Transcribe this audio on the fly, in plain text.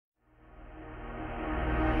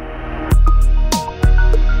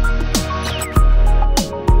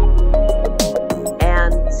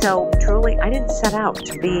I didn't set out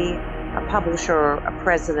to be a publisher, a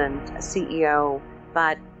president, a CEO,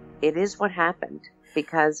 but it is what happened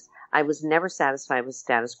because I was never satisfied with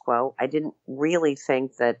status quo. I didn't really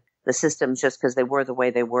think that the systems, just because they were the way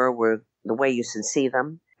they were the way you should see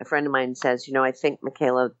them. A friend of mine says, I think,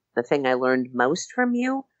 Michela, the thing I learned most from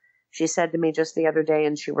you, she said to me just the other day,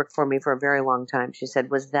 and she worked for me for a very long time, she said,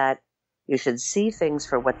 was that you should see things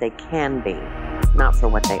for what they can be, not for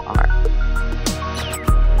what they are.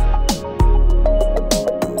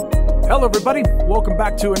 Hello, everybody. Welcome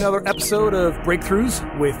back to another episode of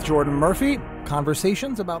Breakthroughs with Jordan Murphy,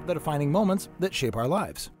 conversations about the defining moments that shape our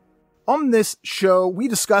lives. On this show, we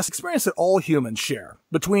discuss experience that all humans share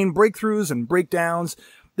between breakthroughs and breakdowns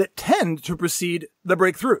that tend to precede the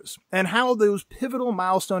breakthroughs and how those pivotal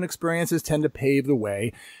milestone experiences tend to pave the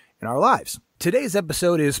way in our lives. Today's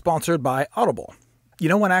episode is sponsored by Audible. You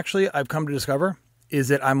know what actually I've come to discover is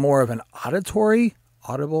that I'm more of an auditory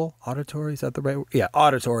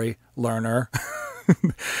learner.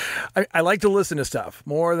 I like to listen to stuff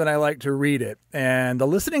more than I like to read it. And the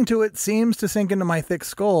listening to it seems to sink into my thick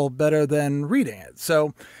skull better than reading it.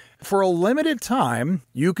 So for a limited time,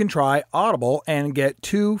 you can try Audible and get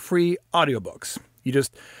 2 free audiobooks. You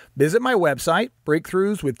just visit my website,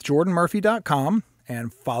 breakthroughswithjordanmurphy.com,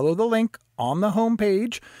 and follow the link on the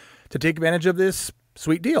homepage to take advantage of this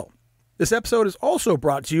sweet deal. This episode is also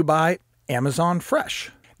brought to you by Amazon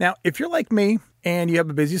Fresh. Now, if you're like me and you have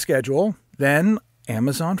a busy schedule, then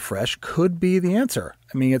Amazon Fresh could be the answer.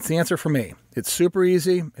 I mean, it's the answer for me. It's super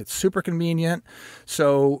easy. It's super convenient.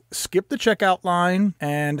 So skip the checkout line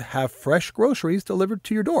and have fresh groceries delivered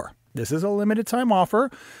to your door. This is a limited time offer.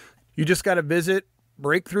 You just got to visit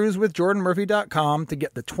breakthroughswithjordanmurphy.com to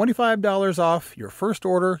get the $25 off your first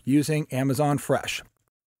order using Amazon Fresh.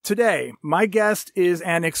 Today, my guest is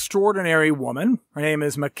an extraordinary woman. Her name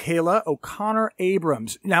is Michela O'Connor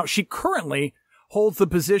Abrams. Now, she currently holds the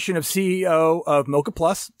position of CEO of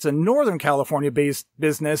MOCA. It's a Northern California-based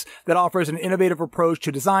business that offers an innovative approach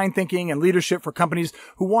to design thinking and leadership for companies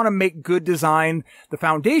who want to make good design the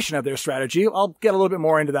foundation of their strategy. I'll get a little bit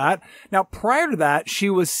more into that. Now, prior to that, she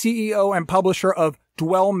was CEO and publisher of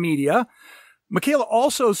Dwell Media. Michela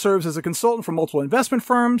also serves as a consultant for multiple investment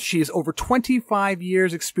firms. She has over 25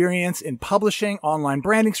 years experience in publishing, online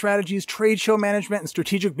branding strategies, trade show management, and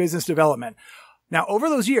strategic business development. Now, over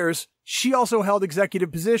those years, she also held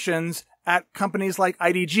executive positions at companies like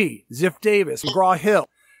IDG, Ziff-Davis, McGraw-Hill.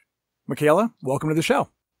 Michela, welcome to the show.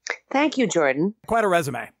 Thank you, Jordan. Quite a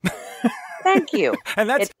resume. Thank you. And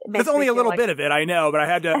that's only a little bit of it, I know, but I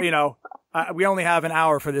had to, we only have an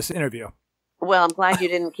hour for this interview. Well, I'm glad you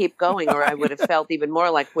didn't keep going or I would have felt even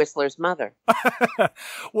more like Whistler's mother.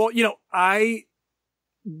 Well,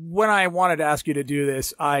 when I wanted to ask you to do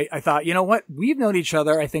this, I thought, you know what? We've known each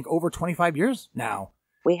other, I think, over 25 years now.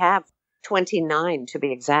 We have 29 to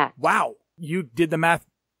be exact. Wow. You did the math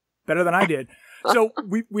better than I did. So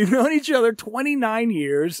we've known each other 29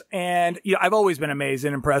 years. And I've always been amazed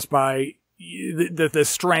and impressed by the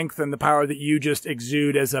strength and the power that you just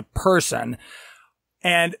exude as a person.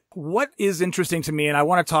 And what is interesting to me, and I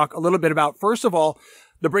want to talk a little bit about, first of all,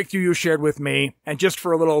 the breakthrough you shared with me, and just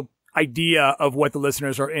for a little idea of what the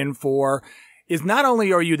listeners are in for, is not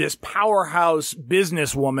only are you this powerhouse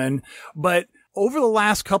businesswoman, but over the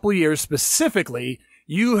last couple of years specifically,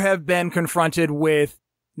 you have been confronted with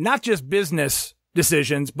not just business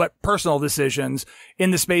decisions, but personal decisions in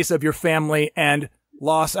the space of your family and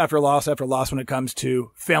loss after loss after loss when it comes to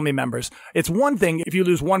family members. It's one thing if you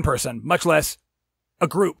lose one person, much less a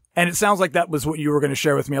group. And it sounds like that was what you were going to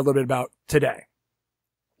share with me a little bit about today.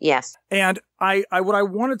 Yes. And what I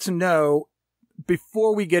wanted to know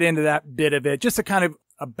before we get into that bit of it, just a kind of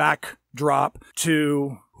a backdrop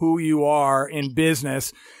to who you are in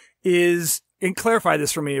business is, and clarify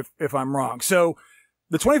this for me if I'm wrong. So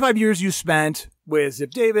the 25 years you spent with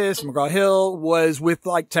Ziff-Davis, McGraw-Hill was with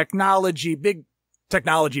like technology, big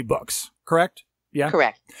technology books, correct? Yeah.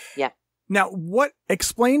 Correct. Yeah. Now,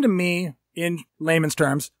 explain to me in layman's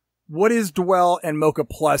terms, what is Dwell and MOCA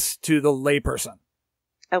Plus to the layperson?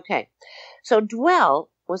 Okay. So Dwell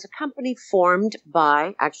was a company formed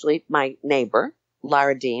by actually my neighbor,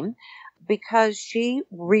 Lara Dean, because she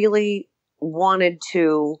really wanted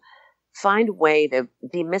to find a way to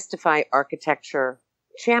demystify architecture,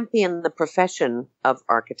 champion the profession of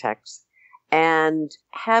architects, and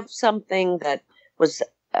have something that was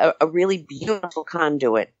a really beautiful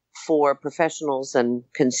conduit for professionals and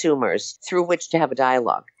consumers through which to have a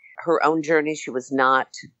dialogue. Her own journey, she was not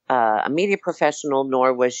a media professional,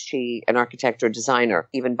 nor was she an architect or designer,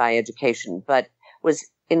 even by education, but was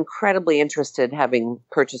incredibly interested, having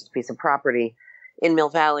purchased a piece of property in Mill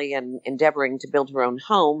Valley and endeavoring to build her own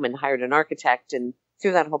home and hired an architect. And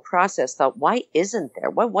through that whole process thought, why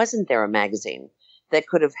wasn't there a magazine that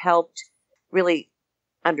could have helped really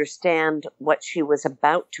understand what she was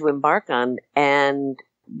about to embark on and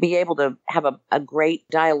be able to have a great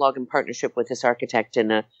dialogue and partnership with this architect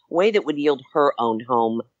in a way that would yield her own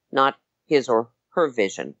home, not his or her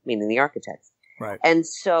vision, meaning the architect's. Right. And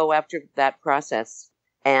so after that process,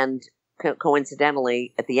 and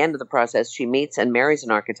coincidentally, at the end of the process, she meets and marries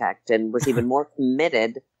an architect and was even more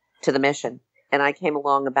committed to the mission. And I came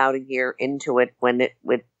along about a year into it when it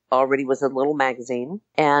already was a little magazine,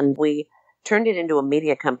 and we turned it into a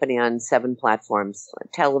media company on 7 platforms: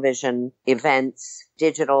 television, events,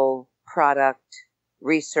 digital, product,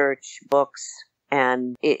 research, books.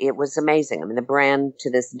 And it was amazing. I mean, the brand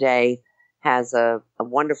to this day has a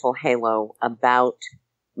wonderful halo about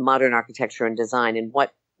modern architecture and design, and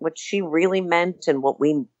what she really meant and what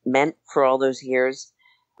we meant for all those years.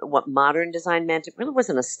 What modern design meant, it really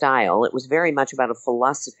wasn't a style. It was very much about a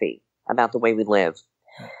philosophy about the way we live.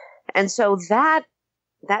 And so that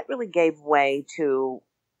really gave way to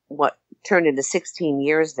what turned into 16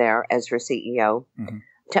 years there as her CEO,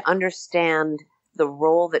 to understand the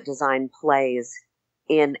role that design plays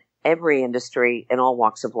in every industry in all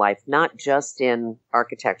walks of life, not just in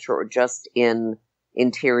architecture or just in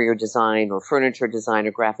interior design or furniture design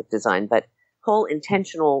or graphic design, but whole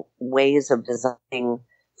intentional ways of designing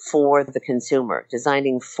for the consumer,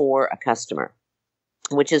 designing for a customer,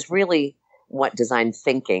 which is really what design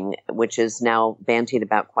thinking, which is now bandied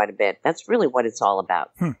about quite a bit, that's really what it's all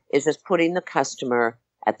about, is just putting the customer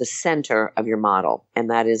at the center of your model. And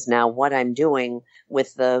that is now what I'm doing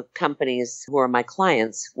with the companies who are my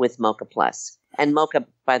clients with MOCA Plus. And MOCA,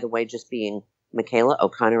 by the way, just being Michela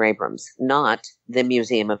O'Connor Abrams, not the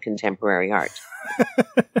Museum of Contemporary Art.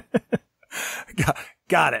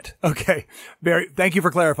 Got it. Okay. Thank you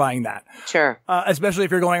for clarifying that. Sure. Especially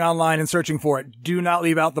if you're going online and searching for it. Do not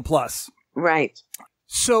leave out the plus. Right.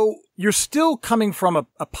 So you're still coming from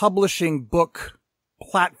a publishing book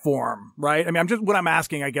platform, right? I mean, what I'm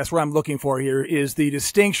asking, I guess, what I'm looking for here is the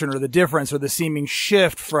distinction or the difference or the seeming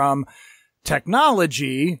shift from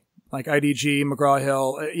technology, like IDG,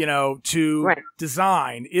 McGraw-Hill, to right.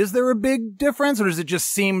 design. Is there a big difference, or does it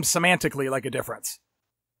just seem semantically like a difference?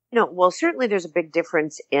 Well, certainly there's a big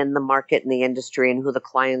difference in the market and the industry and who the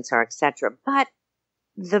clients are, et cetera. But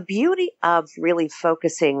the beauty of really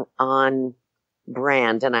focusing on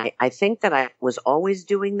brand, and I think that I was always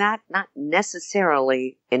doing that, not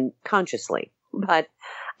necessarily consciously, but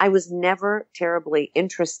I was never terribly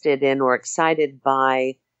interested in or excited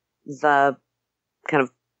by the kind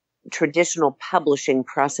of traditional publishing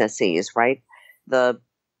processes, right? The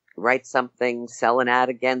write something, sell an ad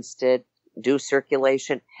against it, do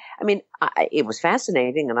circulation. I mean, it was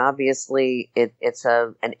fascinating, and obviously it's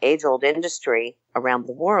an age-old industry around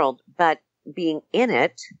the world, but being in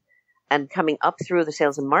it and coming up through the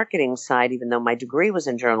sales and marketing side, even though my degree was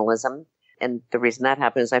in journalism, and the reason that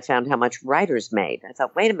happened is I found how much writers made. I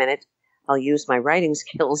thought, wait a minute, I'll use my writing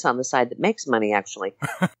skills on the side that makes money, actually.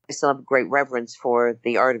 I still have great reverence for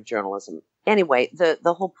the art of journalism. Anyway,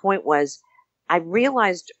 the whole point was, I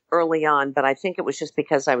realized early on, but I think it was just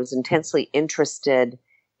because I was intensely interested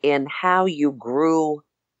in how you grew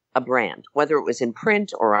a brand, whether it was in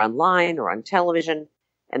print or online or on television,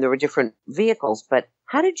 and there were different vehicles, but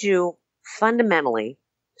how did you fundamentally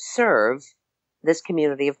serve this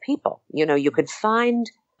community of people? You could find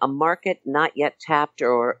a market not yet tapped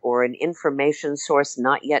or an information source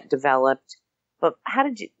not yet developed, but how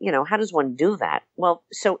does one do that? Well,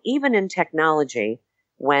 so even in technology,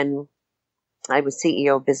 when I was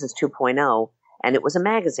CEO of Business 2.0, and it was a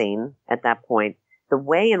magazine at that point, the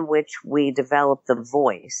way in which we developed the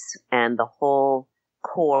voice and the whole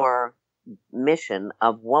core mission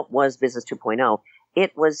of what was Business 2.0,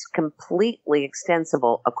 it was completely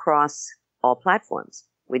extensible across all platforms.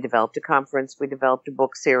 We developed a conference, we developed a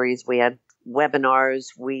book series, we had webinars,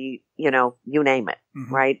 you name it,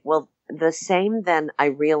 right? Well, the same then I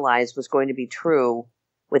realized was going to be true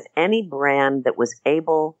with any brand that was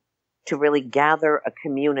able to really gather a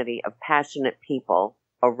community of passionate people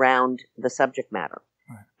around the subject matter.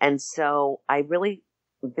 Right. And so I really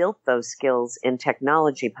built those skills in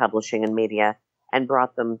technology publishing and media and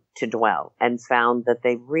brought them to Dwell and found that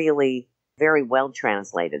they really very well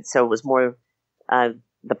translated. So it was more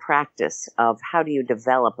the practice of how do you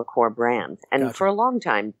develop a core brand. And Gotcha. For a long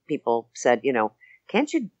time, people said,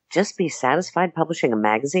 can't you just be satisfied publishing a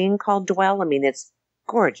magazine called Dwell? I mean, it's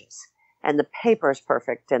gorgeous. And the paper is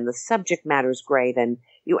perfect, and the subject matter is great, and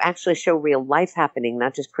you actually show real life happening,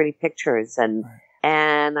 not just pretty pictures. And right.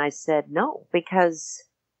 and I said no, because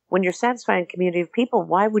when you're satisfying a community of people,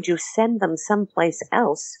 why would you send them someplace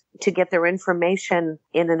else to get their information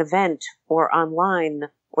in an event or online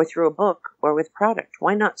or through a book or with product?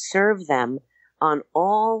 Why not serve them on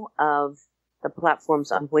all of the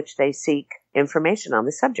platforms on which they seek information on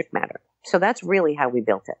the subject matter? So that's really how we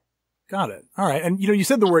built it. Got it. All right. And, you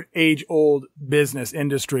said the word age-old business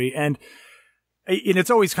industry, and it's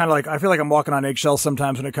always kind of like, I feel like I'm walking on eggshells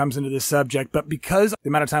sometimes when it comes into this subject, but because the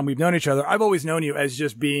amount of time we've known each other, I've always known you as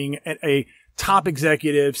just being a top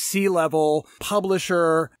executive, C-level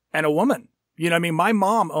publisher, and a woman. My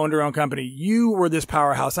mom owned her own company. You were this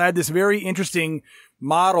powerhouse. I had this very interesting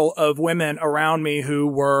model of women around me who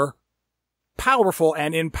were powerful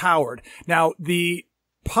and empowered. Now, the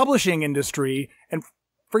publishing industry, and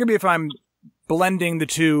forgive me if I'm blending the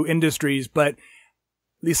two industries, but at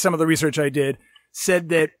least some of the research I did said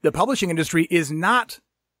that the publishing industry is not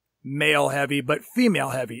male heavy, but female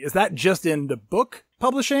heavy. Is that just in the book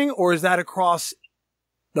publishing, or is that across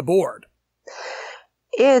the board?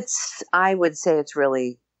 I would say it's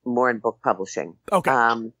really more in book publishing. Okay.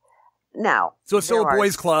 Now. So it's still a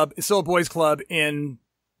boys club. It's still a boys club in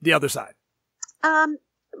the other side.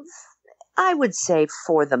 I would say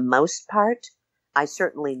for the most part, I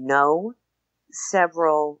certainly know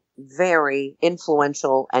several very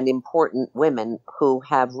influential and important women who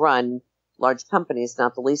have run large companies,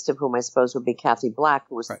 not the least of whom I suppose would be Kathy Black,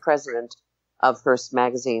 who was the president of Hearst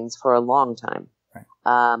Magazines for a long time. Right.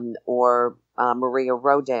 Or Maria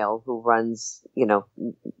Rodale, who runs,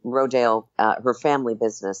 Rodale, her family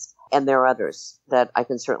business. And there are others that I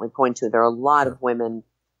can certainly point to. There are a lot of women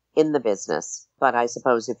in the business, but I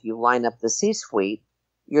suppose if you line up the C-suite,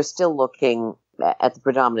 you're still looking at the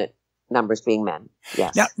predominant numbers being men.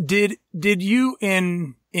 Yes. Now, did you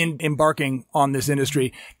in embarking on this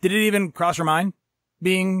industry, did it even cross your mind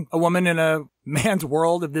being a woman in a man's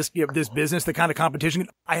world of this business, the kind of competition?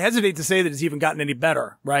 I hesitate to say that it's even gotten any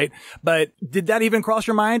better, right? But did that even cross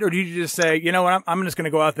your mind, or did you just say, you know what, I'm just going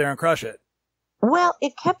to go out there and crush it? Well,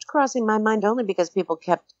 it kept crossing my mind only because people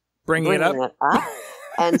kept bringing it up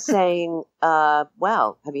and saying,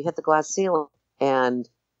 well, have you hit the glass ceiling? And,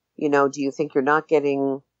 do you think you're not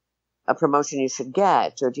getting a promotion you should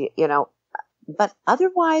get? Or do you, but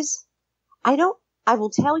otherwise, I will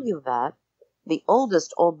tell you that the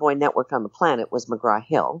oldest old boy network on the planet was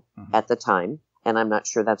McGraw-Hill at the time. And I'm not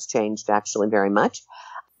sure that's changed actually very much,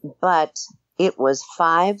 but it was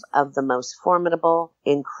 5 of the most formidable,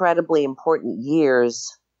 incredibly important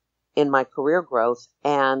years in my career growth.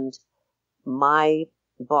 And my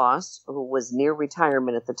boss, who was near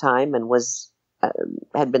retirement at the time and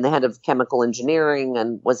had been the head of chemical engineering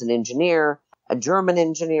and was an engineer, a German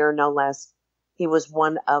engineer, no less. He was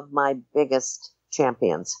one of my biggest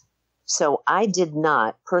champions. So I did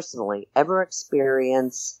not personally ever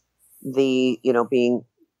experience the, being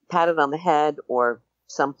patted on the head or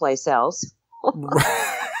someplace else. Or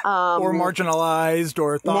marginalized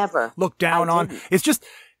or looked down on.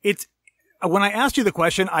 It's when I asked you the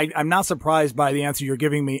question, I'm not surprised by the answer you're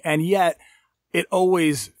giving me. And yet it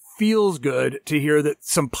always feels good to hear that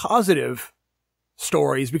some positive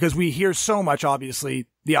stories, because we hear so much, obviously,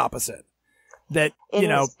 the opposite. That,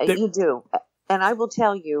 you do. And I will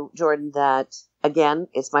tell you, Jordan, that, again,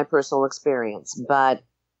 it's my personal experience, but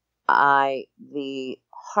the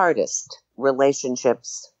hardest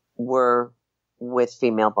relationships were with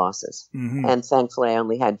female bosses. Mm-hmm. And thankfully, I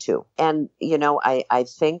only had 2. And, I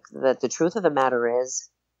think that the truth of the matter is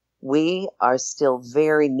we are still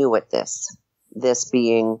very new at this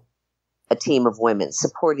being a team of women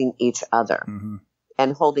supporting each other. Mm-hmm.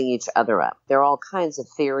 And holding each other up. There are all kinds of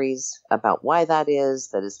theories about why that is.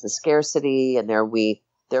 That is the scarcity, and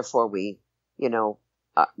therefore we,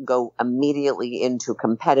 go immediately into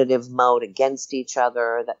competitive mode against each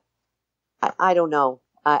other. That I don't know.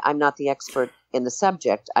 I'm not the expert in the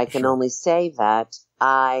subject. I can only say that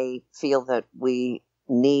I feel that we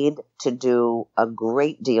need to do a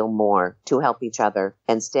great deal more to help each other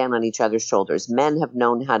and stand on each other's shoulders. Men have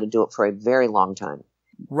known how to do it for a very long time.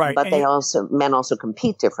 Right. But men also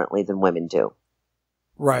compete differently than women do.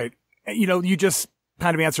 Right. You just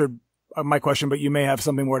kind of answered my question, but you may have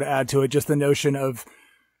something more to add to it. Just the notion of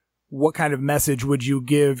what kind of message would you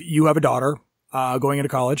give? You have a daughter, going into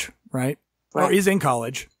college, right? Or is in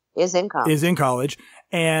college. Is in college.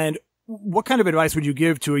 And what kind of advice would you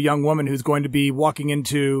give to a young woman who's going to be walking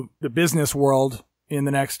into the business world in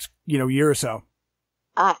the next, year or so?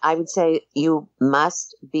 I would say you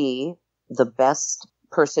must be the best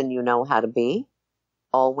person you know how to be,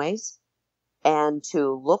 always, and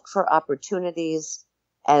to look for opportunities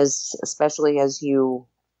especially as you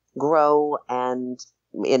grow and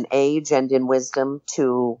in age and in wisdom,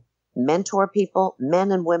 to mentor people,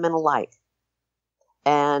 men and women alike,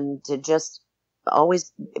 and to just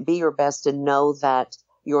always be your best and know that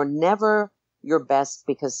you're never your best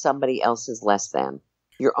because somebody else is less than.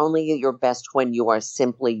 You're only your best when you are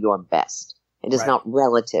simply your best. It is not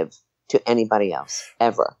relative to anybody else,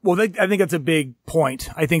 ever. Well, I think that's a big point.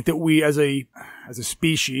 I think that we as a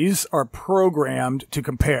species are programmed to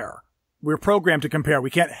compare. We're programmed to compare.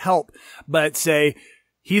 We can't help but say,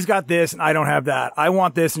 he's got this and I don't have that. I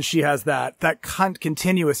want this and she has that. That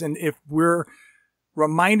continuous. And if we're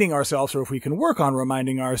reminding ourselves, or if we can work on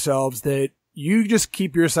reminding ourselves that you just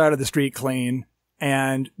keep your side of the street clean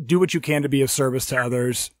and do what you can to be of service to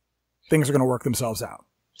others, things are going to work themselves out.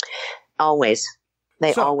 Always.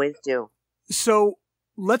 They always do. So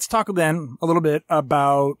let's talk then a little bit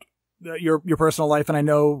about your personal life. And I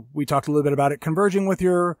know we talked a little bit about it converging with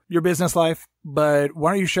your business life, but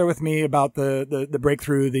why don't you share with me about the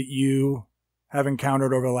breakthrough that you have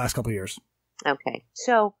encountered over the last couple of years? Okay.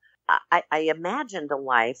 So I imagined a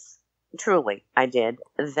life, truly I did,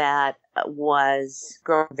 that was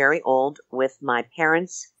growing very old with my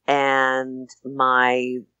parents and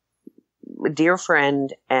my dear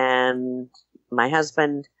friend and my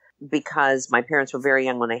husband, because my parents were very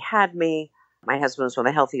young when they had me. My husband was one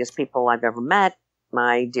of the healthiest people I've ever met.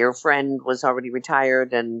 My dear friend was already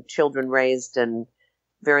retired and children raised and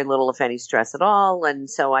very little, if any, stress at all. And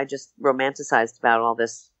so I just romanticized about all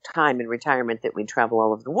this time in retirement that we'd travel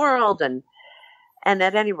all over the world. And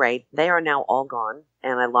at any rate, they are now all gone.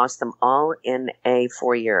 And I lost them all in a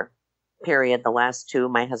 4-year period. The last two,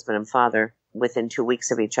 my husband and father, within 2 weeks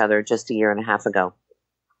of each other, just a year and a half ago.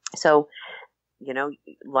 So, you know,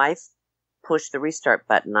 life pushed the restart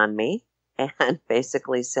button on me and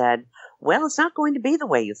basically said, well, it's not going to be the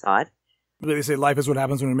way you thought. They say life is what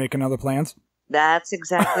happens when you're making other plans. That's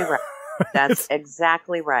exactly right. That's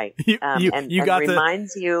exactly right. And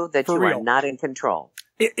reminds you that you are not in control.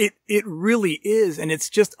 It really is. And it's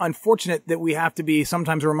just unfortunate that we have to be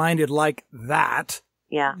sometimes reminded like that.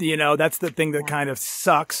 Yeah. You know, that's the thing that kind of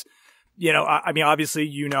sucks. You know, I mean, obviously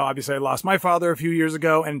I lost my father a few years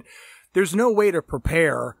ago, and there's no way to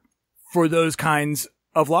prepare for those kinds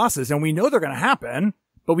of losses. And we know they're going to happen,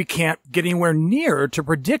 but we can't get anywhere near to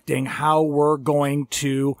predicting how we're going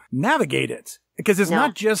to navigate it. Because it's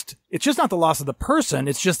not just the loss of the person.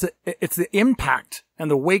 It's just it's the impact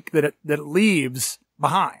and the wake that it leaves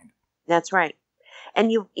behind. That's right.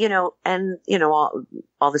 And you know,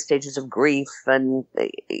 all the stages of grief, and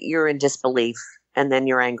you're in disbelief, and then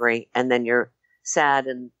you're angry, and then you're sad.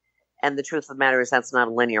 And the truth of the matter is that's not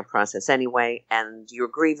a linear process anyway. And you're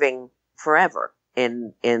grieving forever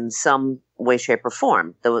in some way, shape, or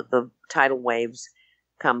form. The tidal waves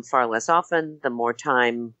come far less often the more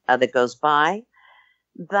time that goes by.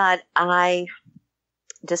 But I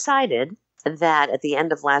decided that at the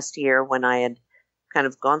end of last year, when I had kind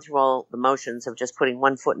of gone through all the motions of just putting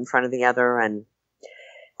one foot in front of the other and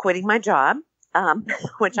quitting my job,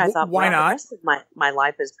 which I thought, why not? The rest of my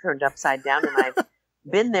life is turned upside down, and I've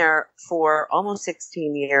been there for almost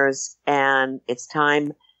 16 years, and it's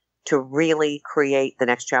time to really create the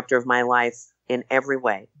next chapter of my life in every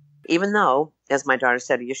way. Even though, as my daughter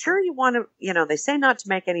said, are you sure you want to, they say not to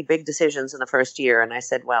make any big decisions in the first year. And I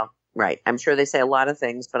said, well, right. I'm sure they say a lot of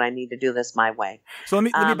things, but I need to do this my way. So let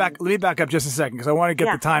me back up just a second, because I want to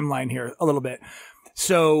get the timeline here a little bit.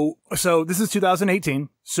 So this is 2018.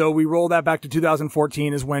 So we roll that back to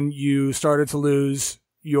 2014 is when you started to lose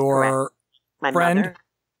your my friend. Mother,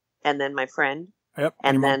 and then my friend. Yep.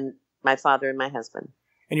 And then my father and my husband.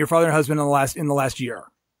 And your father and husband in the last year.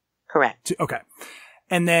 Correct. Okay.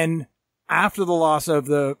 And then after the loss of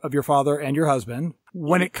your father and your husband,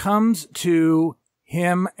 when it comes to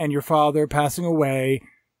him and your father passing away,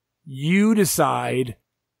 you decide,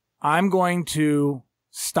 I'm going to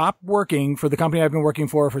stop working for the company I've been working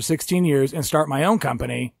for 16 years and start my own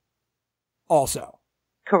company also.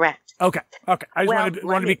 Correct. Okay. I just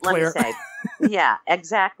wanted to be clear. Let me say, yeah,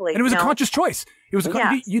 exactly. And it was a conscious choice. It was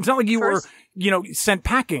it's not like you were, sent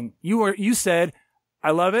packing. You said,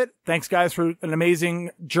 I love it. Thanks, guys, for an amazing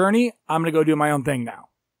journey. I'm going to go do my own thing now.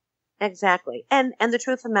 Exactly. And the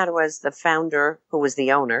truth of the matter was the founder, who was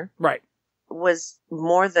the owner, right, was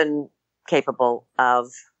more than capable of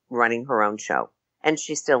running her own show. And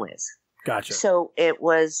she still is. Gotcha. So it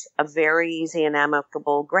was a very easy and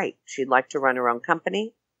amicable, great. She'd like to run her own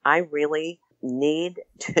company. I really need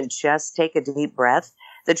to just take a deep breath.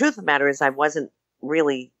 The truth of the matter is I wasn't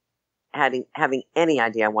really having any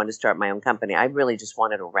idea I wanted to start my own company. I really just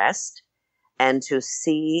wanted to rest and to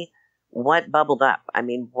see what bubbled up. I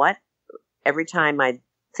mean, every time I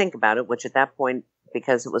think about it, which at that point,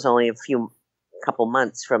 because it was only a couple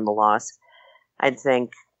months from the loss, I'd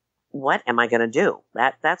think, what am I going to do?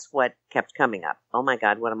 That's what kept coming up. Oh my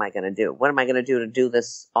God, what am I going to do? What am I going to do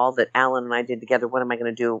this, all that Alan and I did together? What am I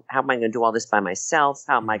going to do? How am I going to do all this by myself?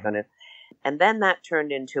 How am I going to? And then that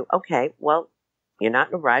turned into, okay, well, you're not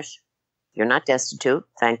in a rush. You're not destitute,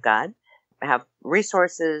 thank God. Have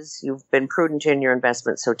resources. You've been prudent in your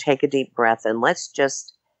investments. So take a deep breath and let's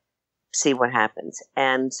just see what happens.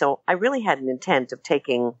 And so I really had an intent of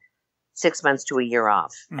taking 6 months to a year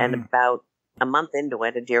off. And about a month into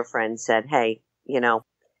it, a dear friend said, hey,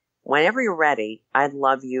 whenever you're ready, I'd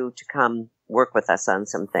love you to come work with us on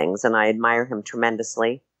some things. And I admire him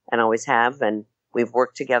tremendously and always have. And we've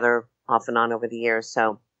worked together off and on over the years.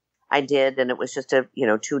 So I did. And it was just a,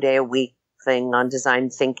 2-day-a-week thing on design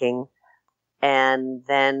thinking. And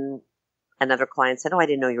then another client said, oh, I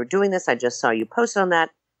didn't know you were doing this. I just saw you post on that.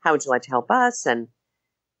 How would you like to help us? And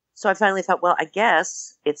so I finally thought, well, I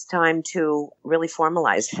guess it's time to really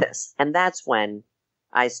formalize this. And that's when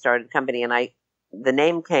I started the company. And the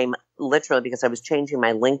name came literally because I was changing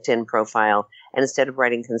my LinkedIn profile. And instead of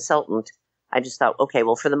writing consultant, I just thought, okay,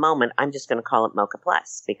 well, for the moment, I'm just going to call it MOCA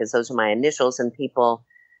Plus because those are my initials, and people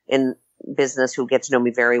in business who get to know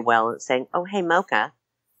me very well saying, oh, hey, MOCA.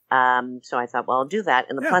 So I thought, well, I'll do that.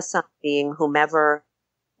 And the plus sign being whomever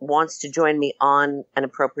wants to join me on an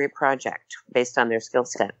appropriate project based on their skill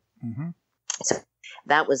set. So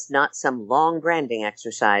that was not some long branding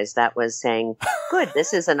exercise. That was saying, good,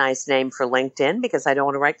 this is a nice name for LinkedIn because I don't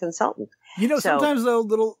want to write consultant. Sometimes though,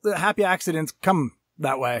 little happy accidents come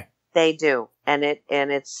that way. They do. And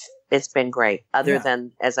it's been great. Other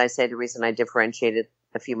than, as I say, the reason I differentiated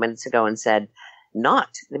a few minutes ago and said, not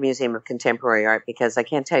the Museum of Contemporary Art, because I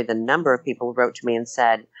can't tell you the number of people who wrote to me and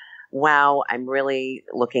said, wow, I'm really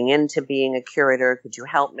looking into being a curator. Could you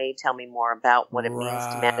help me? Tell me more about what it means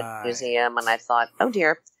to manage a museum. And I thought, oh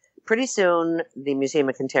dear, pretty soon the Museum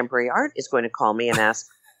of Contemporary Art is going to call me and ask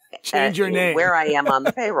change your name, where I am on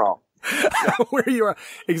the payroll. Where you are.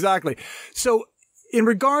 Exactly. So in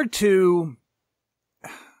regard to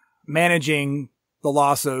managing the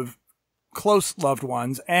loss of close loved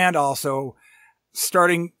ones and also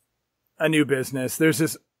starting a new business, there's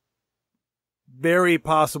this very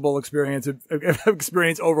possible experience of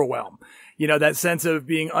overwhelm. That sense of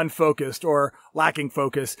being unfocused or lacking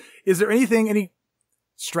focus. Is there any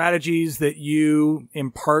strategies that you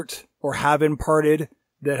impart or have imparted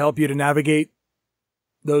that help you to navigate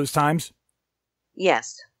those times?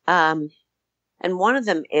 Yes. And one of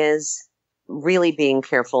them is really being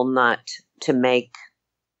careful not to make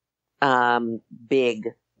big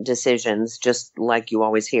decisions, just like you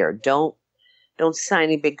always hear. Don't sign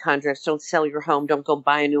any big contracts. Don't sell your home. Don't go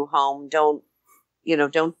buy a new home. Don't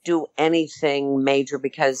do anything major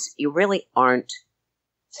because you really aren't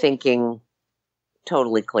thinking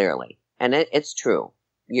totally clearly. And it's true.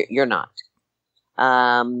 You're not.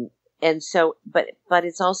 And so, but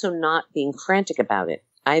it's also not being frantic about it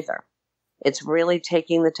either. It's really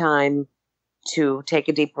taking the time to take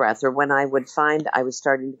a deep breath. Or when I would find I was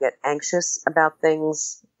starting to get anxious about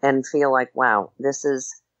things and feel like, wow,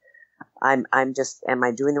 am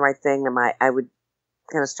I doing the right thing? I would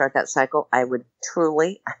kind of start that cycle. I would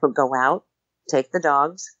go out, take the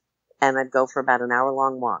dogs, and I'd go for about an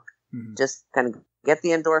hour-long walk. Just kind of get the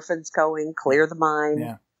endorphins going, clear the mind.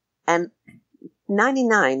 Yeah. And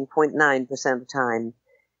 99.9% of the time,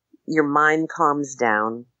 your mind calms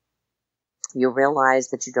down. You realize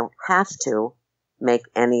that you don't have to make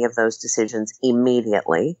any of those decisions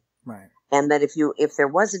immediately. Right. And that if there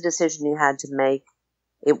was a decision you had to make,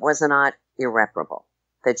 it was not irreparable.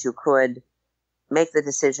 That you could make the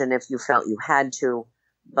decision if you felt you had to,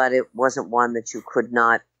 but it wasn't one that you could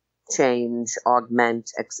not change,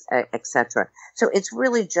 augment, etc. So it's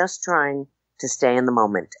really just trying to stay in the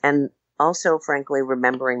moment. And also, frankly,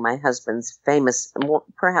 remembering my husband's famous,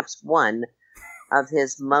 perhaps one of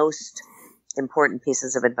his most important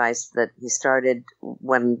pieces of advice that he started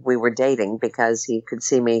when we were dating, because he could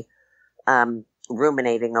see me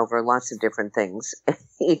ruminating over lots of different things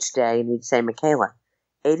each day. And he'd say, Michela,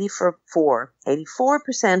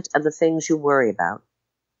 84% of the things you worry about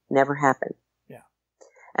never happen. Yeah.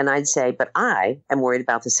 And I'd say, but I am worried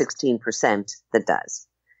about the 16% that does.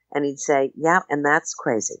 And he'd say, yeah, and that's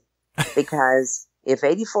crazy. Because if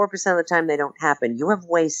 84% of the time they don't happen, you have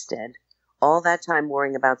wasted all that time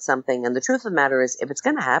worrying about something. And the truth of the matter is, if it's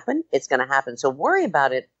going to happen, it's going to happen. So worry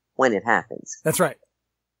about it when it happens. That's right.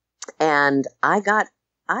 And I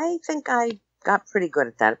think I got pretty good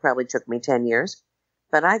at that. It probably took me 10 years,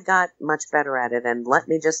 but I got much better at it. And let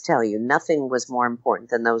me just tell you, nothing was more important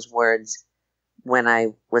than those words when I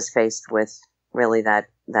was faced with really that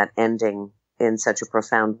ending in such a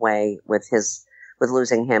profound way with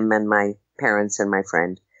losing him and my parents and my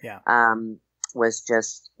friend. Yeah. Was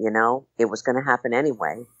just, it was going to happen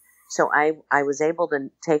anyway. So I was able to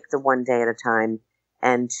take the one day at a time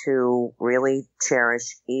and to really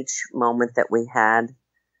cherish each moment that we had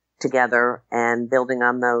together and building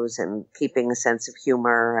on those and keeping a sense of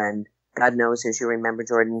humor. And God knows, as you remember,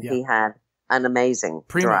 Jordan, he had an amazing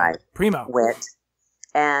drive, wit,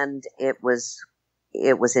 and it was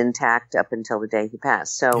intact up until the day he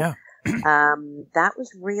passed. So that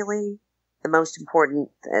was really the most important.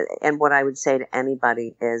 And what I would say to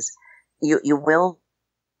anybody is you will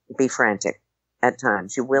be frantic at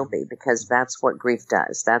times. You will be, because that's what grief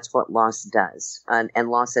does. That's what loss does, and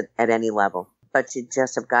loss at any level. But you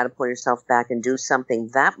just have got to pull yourself back and do something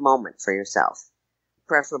that moment for yourself.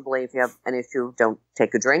 Preferably if you don't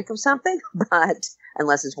take a drink of something, but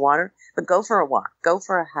unless it's water, but go for a walk, go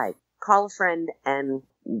for a hike, call a friend and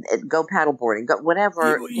go paddleboarding, go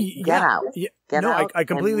whatever, get out. Get out. I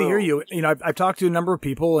completely hear you. I've talked to a number of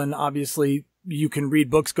people, and obviously you can read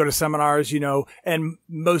books, go to seminars, and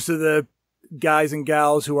most of the guys and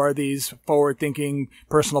gals who are these forward-thinking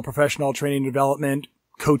personal, professional training development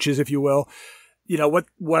coaches, if you will,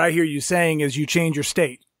 what I hear you saying is you change your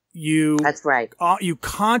state. That's right. You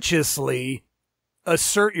consciously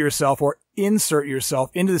assert yourself or insert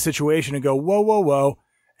yourself into the situation and go, whoa, whoa, whoa.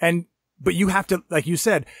 But you have to, like you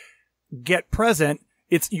said, get present.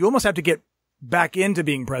 You almost have to get back into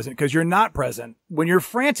being present, because you're not present. When you're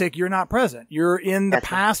frantic, you're not present. You're in the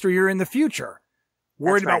past or you're in the future,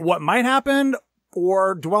 worried about what might happen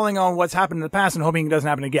or dwelling on what's happened in the past and hoping it doesn't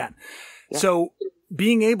happen again. Yeah. So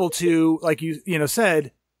being able to, like you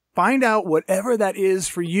said, find out whatever that is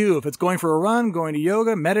for you. If it's going for a run, going to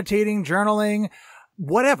yoga, meditating, journaling,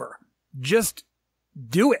 whatever, just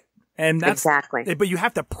do it. And that's exactly. But you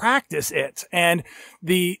have to practice it. And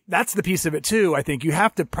that's the piece of it too. I think you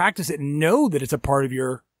have to practice it and know that it's a part of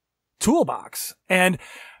your toolbox. And,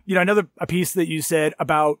 a piece that you said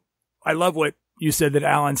about, I love what you said that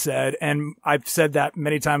Alan said. And I've said that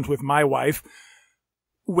many times with my wife,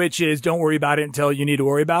 which is don't worry about it until you need to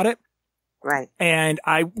worry about it. Right. And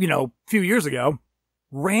a few years ago,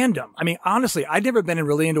 random. I mean, honestly, I'd never been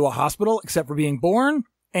really into a hospital except for being born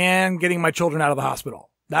and getting my children out of the hospital.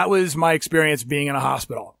 That was my experience being in a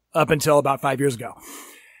hospital up until about 5 years ago.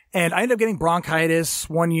 And I ended up getting bronchitis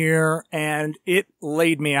one year and it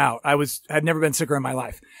laid me out. Had never been sicker in my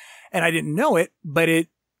life. And I didn't know it, but it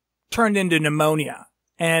turned into pneumonia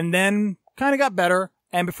and then kind of got better.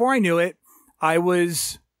 And before I knew it, I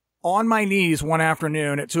was on my knees one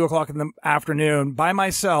afternoon at 2:00 in the afternoon by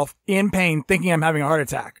myself in pain, thinking I'm having a heart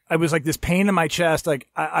attack. I was like this pain in my chest. Like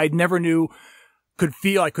I never could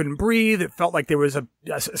feel I couldn't breathe. It felt like there was a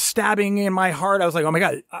stabbing in my heart. I was like, oh my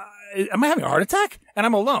God, am I having a heart attack? And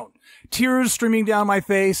I'm alone. Tears streaming down my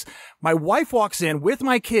face. My wife walks in with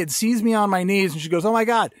my kids, sees me on my knees, and she goes, oh my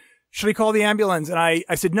God, should I call the ambulance? And I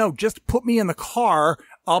said, no, just put me in the car.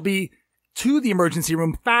 I'll be to the emergency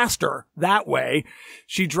room faster that way.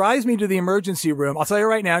 She drives me to the emergency room. I'll tell you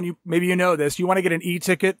right now, and maybe you know this, you want to get an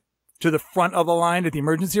e-ticket to the front of the line at the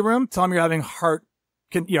emergency room? Tell them you're having heart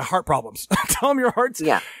problems. Tell them your heart's,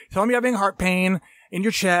 tell them you're having heart pain in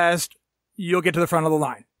your chest. You'll get to the front of the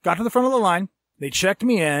line. Got to the front of the line. They checked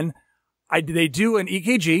me in. They do an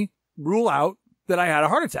EKG, rule out that I had a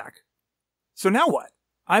heart attack. So now what?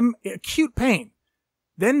 I'm in acute pain.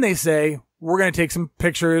 Then they say, we're going to take some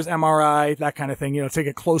pictures, MRI, that kind of thing, take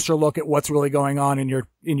a closer look at what's really going on in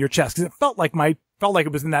your chest. Cause it felt like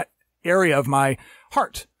it was in that area of my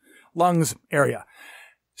heart, lungs area.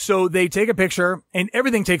 So they take a picture and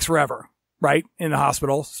everything takes forever, right? In the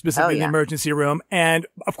hospital, specifically in the emergency room. And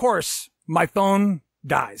of course, my phone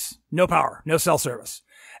dies. No power, no cell service.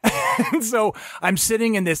 And so I'm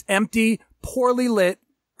sitting in this empty, poorly lit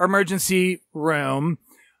emergency room.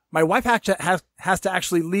 My wife has to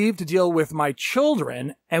actually leave to deal with my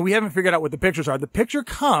children, and we haven't figured out what the pictures are. The picture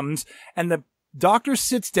comes, and the doctor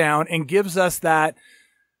sits down and gives us that.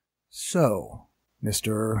 So,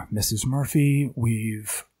 Mrs. Murphy,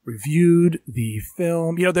 we've reviewed the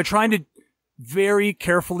film. They're trying to very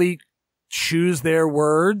carefully choose their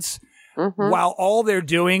words while all they're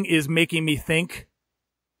doing is making me think,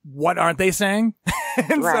 what aren't they saying?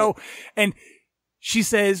 And she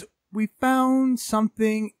says, we found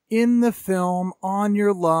something in the film on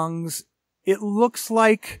your lungs. It looks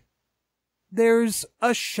like there's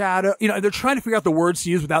a shadow. They're trying to figure out the words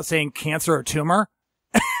to use without saying cancer or tumor.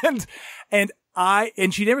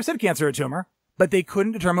 and she never said cancer or tumor, but they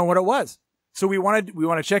couldn't determine what it was. So we want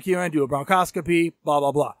to check you in, do a bronchoscopy, blah,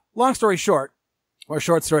 blah, blah. Long story short, or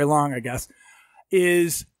short story long, I guess,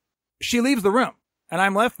 is she leaves the room and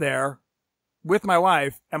I'm left there with my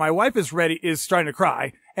wife, and my wife is starting to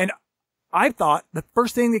cry. And I thought the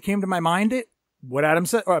first thing that came to my mind, what Alan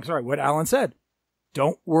said,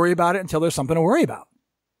 don't worry about it until there's something to worry about.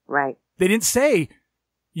 Right. They didn't say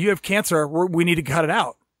you have cancer, we need to cut it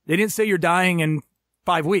out. They didn't say you're dying in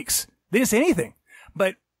 5 weeks. They didn't say anything.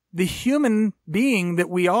 But the human being that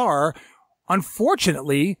we are,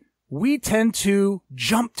 unfortunately, we tend to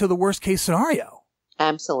jump to the worst case scenario.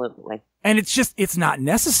 Absolutely. And it's not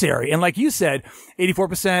necessary. And like you said,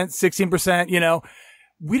 84%, 16%,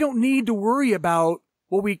 we don't need to worry about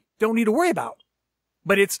what we don't need to worry about.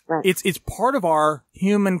 But it's part of our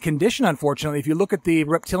human condition, unfortunately. If you look at the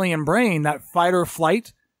reptilian brain, that fight or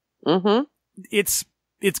flight, it's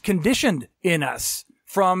conditioned in us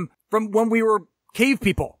from when we were cave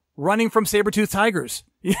people running from saber-toothed tigers.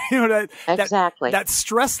 Exactly. That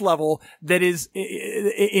stress level that is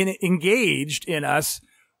engaged in us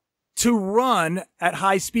to run at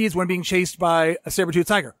high speeds when being chased by a saber-toothed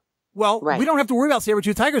tiger. Well, we don't have to worry about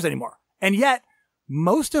saber-toothed tigers anymore. And yet,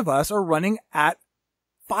 most of us are running at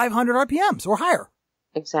 500 RPMs or higher.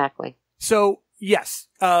 Exactly. So, yes,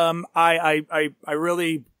 I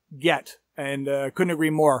really get and couldn't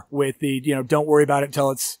agree more with the, don't worry about it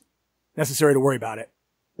till it's necessary to worry about it.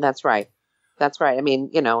 That's right. That's right. I mean,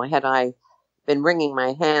 had I been wringing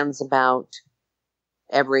my hands about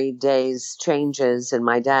every day's changes and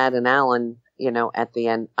my dad and Alan, at the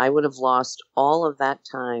end, I would have lost all of that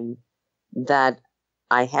time that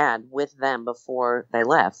I had with them before they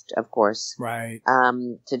left, of course. Right.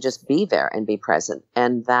 To just be there and be present.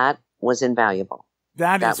 And that was invaluable.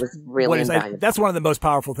 That was really invaluable. That's one of the most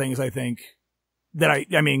powerful things, I think, that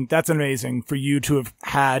I mean, that's amazing for you to have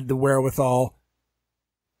had the wherewithal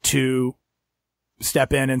to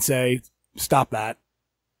step in and say, stop that,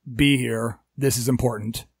 be here. This is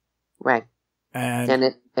important. Right. And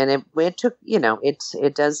it took,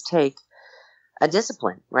 it does take a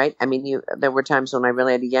discipline, right? I mean, there were times when I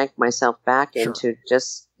really had to yank myself back into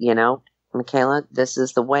just, Michela, this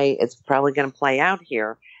is the way it's probably going to play out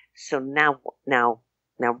here. So now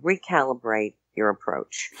recalibrate your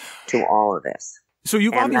approach to all of this. So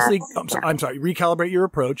you've obviously, I'm sorry, recalibrate your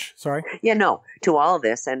approach. Sorry. Yeah, no, to all of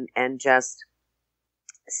this and just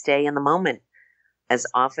stay in the moment as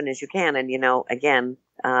often as you can. And, again,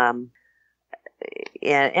 and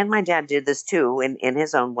my dad did this too in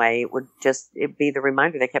his own way. It'd be the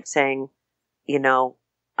reminder. They kept saying,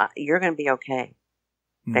 you're going to be okay.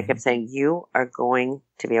 Mm-hmm. They kept saying, you are going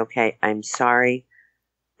to be okay. I'm sorry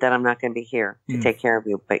that I'm not going to be here to take care of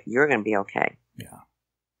you, but you're going to be okay. Yeah.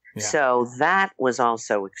 So that was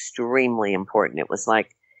also extremely important. It was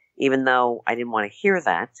like, even though I didn't want to hear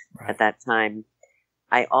that at that time,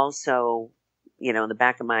 I also, in the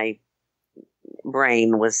back of my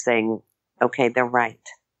brain was saying, okay, they're right.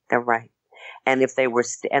 They're right. And if they were,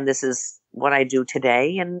 and this is what I do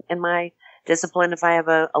today in my discipline, if I have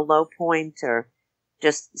a low point or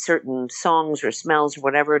just certain songs or smells or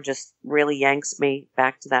whatever just really yanks me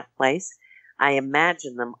back to that place, I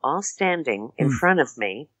imagine them all standing in front of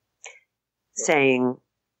me saying,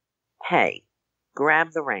 hey,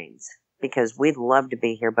 grab the reins because we'd love to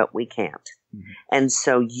be here, but we can't. Mm-hmm. And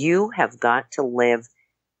so you have got to live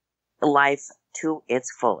life to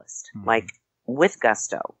its fullest, like with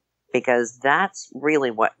gusto, because that's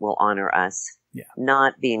really what will honor us,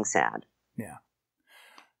 not being sad. Yeah.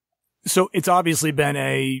 So it's obviously been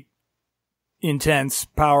a intense,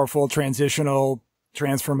 powerful, transformational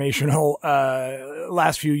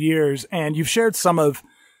last few years, and you've shared some of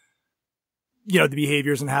the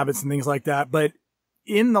behaviors and habits and things like that. But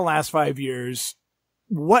in the last 5 years,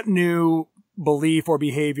 what new belief or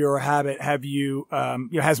behavior or habit have you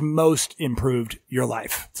has most improved your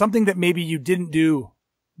life? Something that maybe you didn't do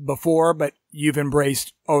before, but you've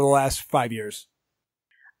embraced over the last 5 years.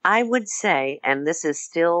 I would say, and this is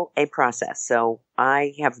still a process, so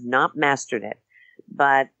I have not mastered it,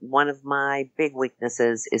 but one of my big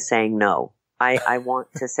weaknesses is saying no. I want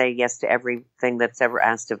to say yes to everything that's ever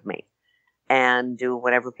asked of me and do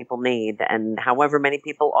whatever people need and however many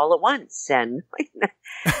people all at once. And,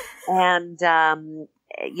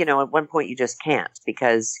 at one point you just can't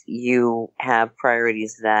because you have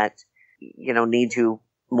priorities that, need you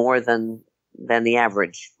more than the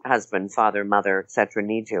average husband, father, mother, etc.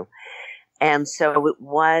 need you. And so it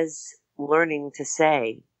was learning to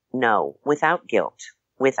say no without guilt,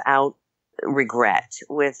 without regret,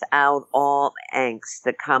 without all angst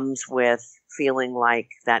that comes with feeling like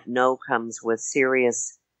that no comes with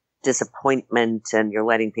serious disappointment and you're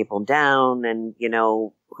letting people down and,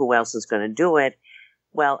 who else is going to do it?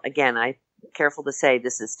 Well, again, I'm careful to say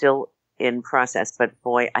this is still in process, but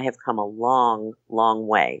boy, I have come a long, long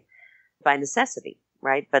way by necessity,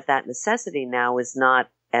 right? But that necessity now is not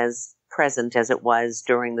as present as it was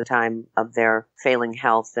during the time of their failing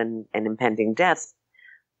health and impending death.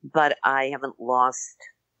 But I haven't lost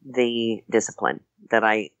the discipline that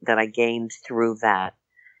I gained through that.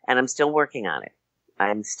 And I'm still working on it.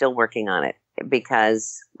 I'm still working on it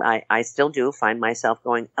because I still do find myself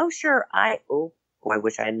going, oh, sure, I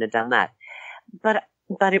wish I hadn't have done that. But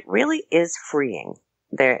it really is freeing.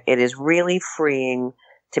 It is really freeing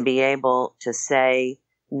to be able to say,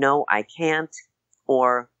 no, I can't,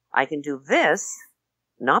 or I can do this,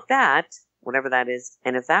 not that, whatever that is.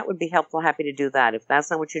 And if that would be helpful, happy to do that. If that's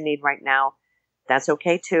not what you need right now, that's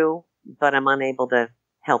okay too, but I'm unable to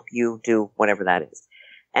help you do whatever that is.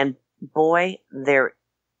 And boy,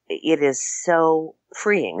 it is so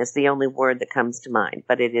freeing is the only word that comes to mind,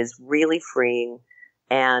 but it is really freeing,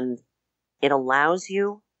 and it allows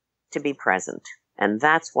you to be present. And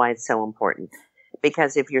that's why it's so important.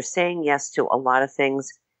 Because if you're saying yes to a lot of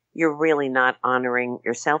things, you're really not honoring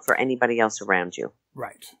yourself or anybody else around you.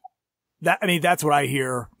 Right. That's what I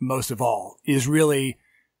hear most of all, is really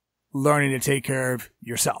learning to take care of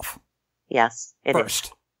yourself. Yes, it first.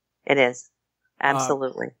 Is. It is.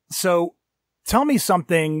 Absolutely. So tell me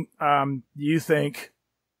something you think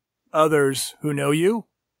others who know you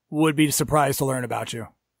would be surprised to learn about you.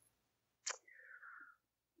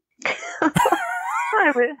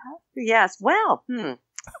 Yes. Well,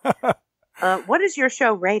 what is your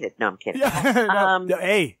show rated? No, I'm kidding. Yeah,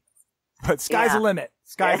 hey, but sky's the limit.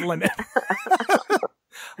 Sky's the limit.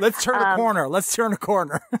 Let's turn a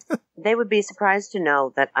corner. They would be surprised to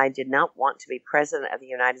know that I did not want to be president of the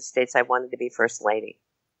United States. I wanted to be first lady.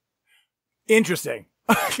 Interesting.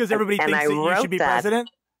 Because everybody thinks that you should be president?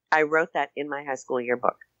 I wrote that in my high school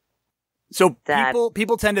yearbook. So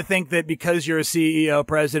people tend to think that because you're a CEO,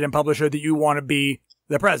 president, publisher, that you want to be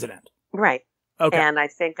the president. Right. Okay. And I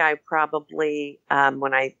think I probably,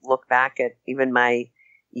 when I look back at even my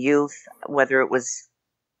youth, whether it was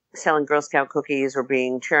selling Girl Scout cookies or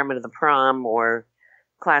being chairman of the prom or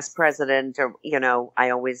class president, or, I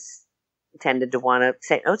always tended to want to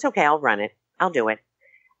say, oh, it's okay, I'll run it. I'll do it.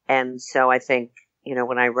 And so I think,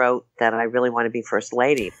 when I wrote that I really want to be first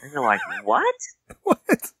lady, they're like, what? What?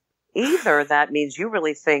 Either that means you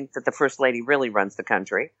really think that the first lady really runs the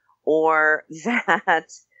country, or that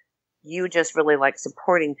you just really like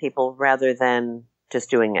supporting people rather than just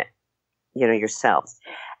doing it, yourself.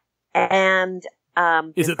 And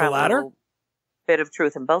is it the latter? Bit of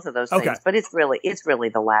truth in both of those things, but it's really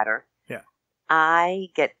the latter. Yeah. I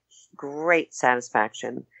get great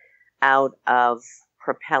satisfaction out of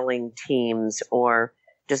propelling teams or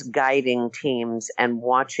just guiding teams and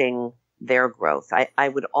watching their growth. I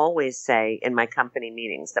would always say in my company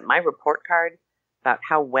meetings that my report card about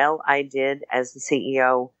how well I did as the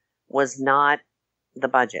CEO was not the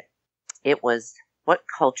budget. It was, what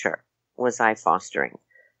culture was I fostering?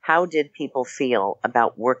 How did people feel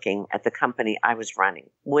about working at the company I was running?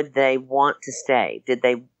 Would they want to stay? Did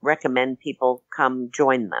they recommend people come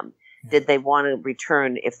join them? Did they want to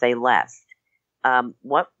return if they left?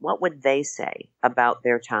 What would they say about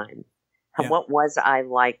their time? Yeah. What was I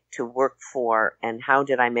like to work for, and how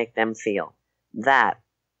did I make them feel? That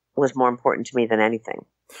was more important to me than anything.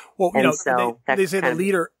 Well, they say the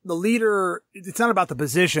leader, it's not about the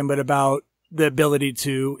position, but about the ability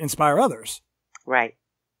to inspire others. Right.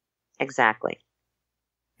 Exactly.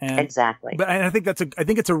 Exactly. But I think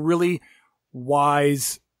it's a really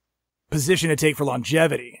wise position to take for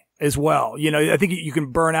longevity as well. I think you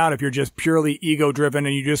can burn out if you're just purely ego driven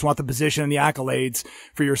and you just want the position and the accolades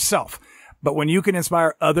for yourself. But when you can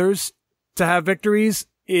inspire others to have victories,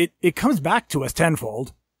 it comes back to us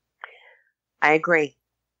tenfold. I agree.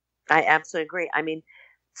 I absolutely agree. I mean,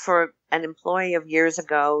 for an employee of years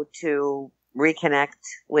ago to reconnect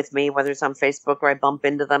with me, whether it's on Facebook or I bump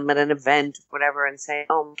into them at an event, whatever, and say,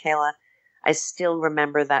 oh, Michela, I still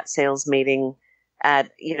remember that sales meeting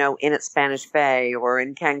at, at Spanish Bay or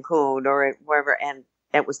in Cancun or wherever. And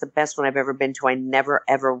it was the best one I've ever been to. I never,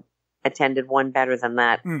 ever attended one better than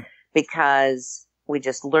that because we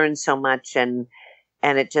just learned so much, and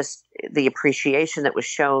it just, the appreciation that was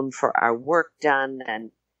shown for our work done.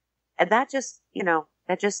 And that just,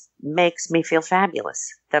 that just makes me feel fabulous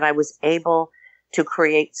that I was able to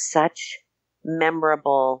create such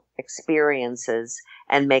memorable experiences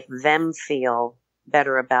and make them feel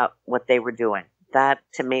better about what they were doing. That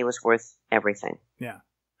to me was worth everything. Yeah.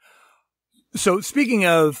 So speaking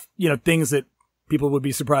of, things that people would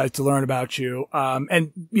be surprised to learn about you,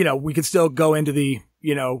 and, we could still go into the,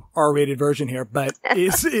 R-rated version here, but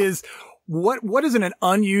is what is an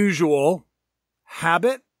unusual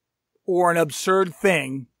habit or an absurd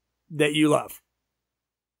thing that you love?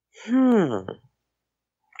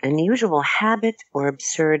 Unusual habit or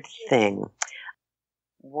absurd thing.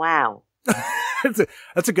 Wow.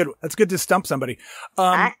 That's good to stump somebody.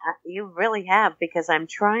 You really have, because I'm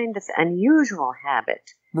trying to unusual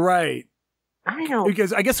habit. Right. I don't.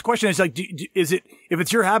 Because I guess the question is like, is it, if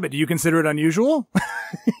it's your habit, do you consider it unusual?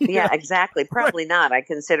 Yeah, exactly. Probably not. I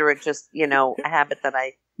consider it just, a habit that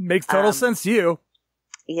makes total sense to you.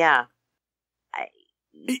 Yeah.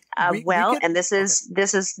 And this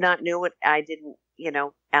is not new. I didn't,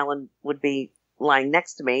 Alan would be lying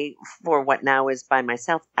next to me for what now is by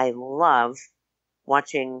myself. I love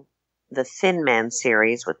watching the Thin Man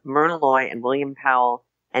series with Myrna Loy and William Powell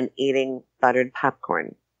and eating buttered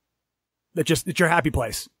popcorn. It's your happy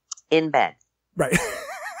place. In bed. Right.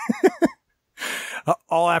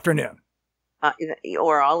 All afternoon.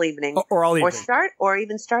 Or all evening. Or all evening. Or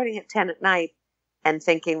even starting at 10 at night and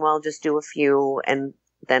thinking, well, I'll just do a few, and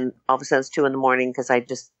then all of a sudden it's 2 a.m. because I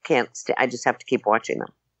just can't I just have to keep watching them.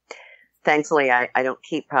 Thankfully, I don't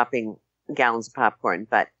keep popping gallons of popcorn,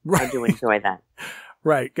 but right. I do enjoy that.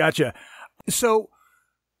 Right. Gotcha. So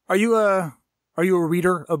are you a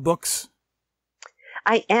reader of books?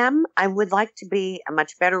 I am. I would like to be a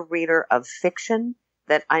much better reader of fiction.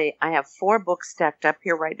 That I have 4 books stacked up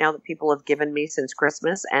here right now that people have given me since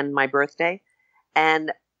Christmas and my birthday.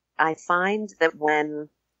 And I find that when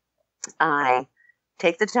I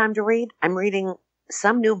take the time to read, I'm reading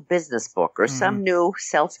some new business book or some new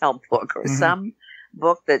self-help book or some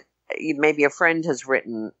book that maybe a friend has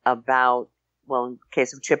written about, well, in the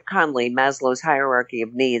case of Chip Conley, Maslow's hierarchy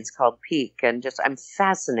of needs called Peak. And just I'm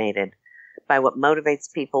fascinated by what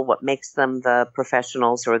motivates people, what makes them the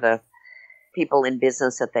professionals or the people in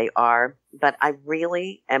business that they are. But I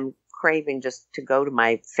really am craving just to go to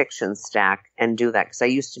my fiction stack and do that, because I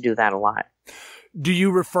used to do that a lot. Do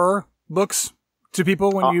you refer books to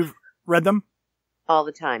people when you've read them? All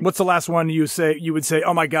the time. What's the last one you would say,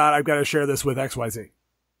 oh my God, I've got to share this with XYZ?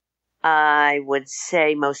 I would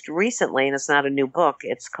say most recently, and it's not a new book,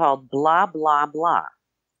 it's called Blah, Blah, Blah.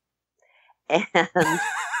 And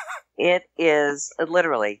it is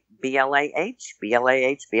literally B-L-A-H,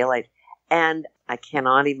 B-L-A-H, B-L-A-H. And I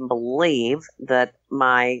cannot even believe that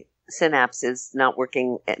my synapse is not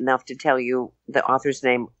working enough to tell you the author's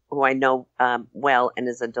name, who I know well and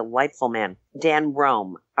is a delightful man. Dan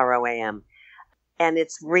Rome, R-O-A-M. And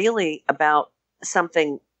it's really about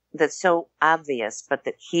something that's so obvious, but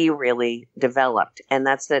that he really developed. And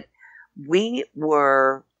that's that we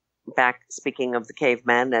were, back speaking of the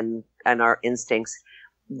cavemen and our instincts,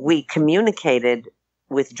 we communicated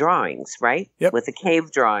with drawings, right? Yep. With the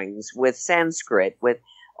cave drawings, with Sanskrit, with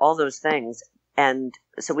all those things. And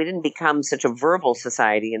so we didn't become such a verbal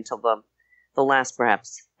society until the last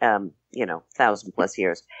perhaps, 1,000+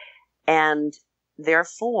 years. And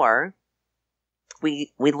therefore,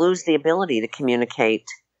 we lose the ability to communicate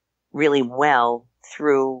really well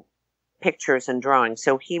through pictures and drawings.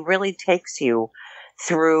 So he really takes you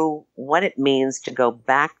through what it means to go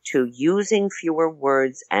back to using fewer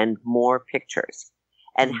words and more pictures,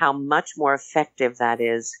 and how much more effective that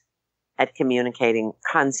is at communicating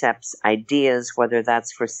concepts, ideas, whether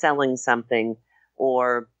that's for selling something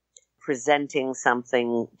or presenting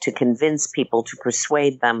something to convince people, to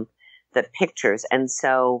persuade them, that pictures. And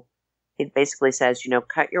so it basically says,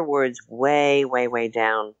 cut your words way, way, way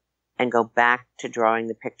down and go back to drawing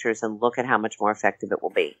the pictures and look at how much more effective it will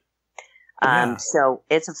be. Yeah. So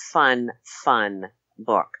it's a fun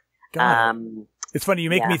book. It's funny. You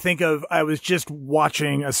make me think of, I was just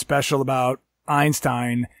watching a special about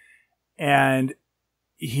Einstein, and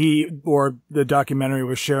the documentary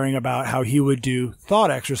was sharing about how he would do thought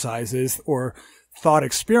exercises or thought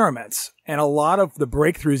experiments. And a lot of the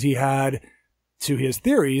breakthroughs he had to his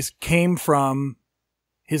theories came from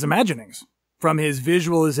his imaginings, from his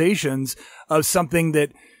visualizations of something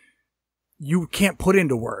that you can't put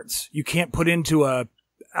into words. You can't put into a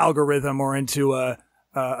algorithm or into a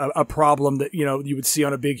problem that, you would see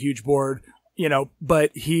on a big, huge board,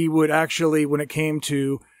 but he would actually, when it came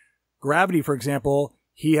to gravity, for example,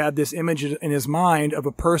 he had this image in his mind of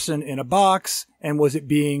a person in a box, and was it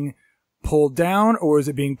being pulled down or was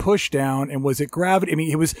it being pushed down, and was it gravity? I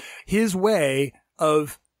mean, it was his way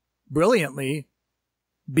of brilliantly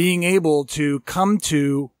being able to come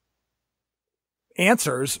to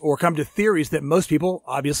answers or come to theories that most people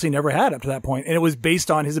obviously never had up to that point. And it was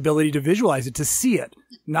based on his ability to visualize it, to see it,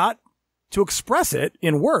 not to express it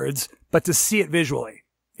in words, but to see it visually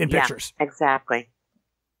in pictures. Exactly.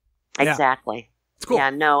 Yeah. Exactly. It's cool.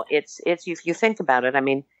 Yeah, no, it's, if you think about it, I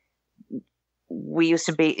mean, we used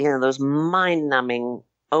to be, those mind-numbing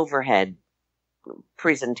overhead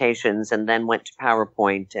presentations, and then went to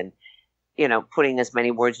PowerPoint and, putting as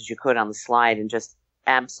many words as you could on the slide and just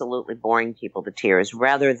absolutely boring people to tears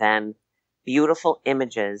rather than beautiful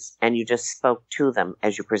images and you just spoke to them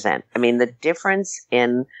as you present. I mean, the difference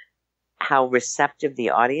in how receptive the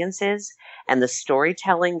audience is and the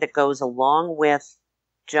storytelling that goes along with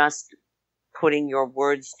just putting your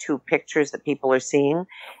words to pictures that people are seeing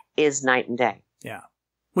is night and day. Yeah.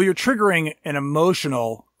 Well, you're triggering an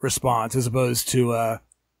emotional response as opposed to,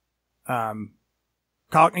 now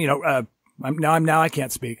I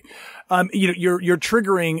can't speak. You're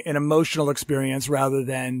triggering an emotional experience rather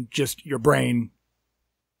than just your brain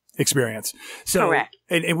experience. So, correct.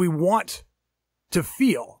 And we want to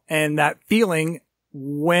feel, and that feeling,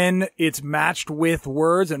 when it's matched with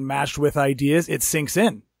words and matched with ideas, it sinks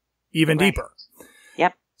in even deeper.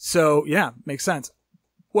 Yep. So yeah, makes sense.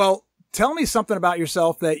 Well, tell me something about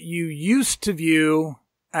yourself that you used to view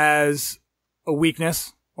as a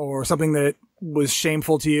weakness or something that was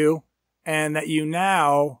shameful to you and that you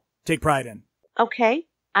now take pride in. Okay.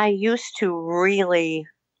 I used to really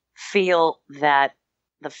feel that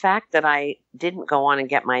the fact that I didn't go on and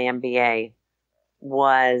get my MBA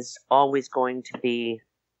was always going to be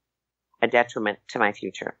a detriment to my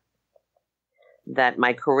future. That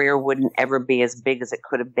my career wouldn't ever be as big as it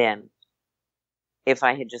could have been if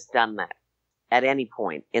I had just done that at any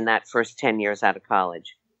point in that first 10 years out of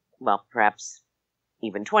college. Well, perhaps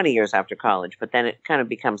even 20 years after college, but then it kind of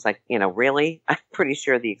becomes like, really? I'm pretty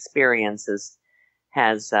sure the experiences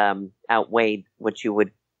has outweighed what you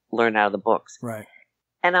would learn out of the books. Right.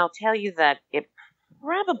 And I'll tell you that it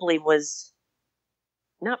probably was,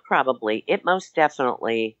 not probably, it most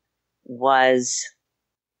definitely was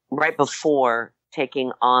right before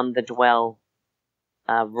taking on the Dwell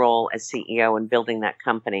role as CEO and building that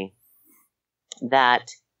company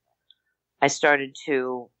that I started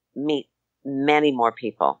to meet many more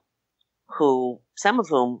people some of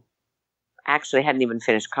whom actually hadn't even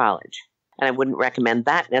finished college. And I wouldn't recommend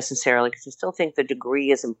that necessarily because I still think the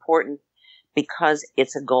degree is important because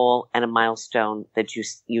it's a goal and a milestone that you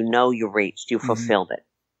reached, you fulfilled it.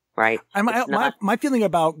 Right. My feeling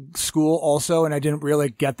about school also, and I didn't really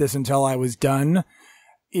get this until I was done,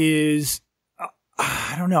 is,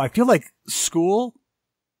 I don't know. I feel like school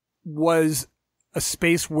was a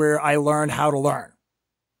space where I learned how to learn.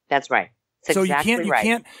 That's right. That's so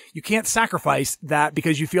exactly you can't sacrifice that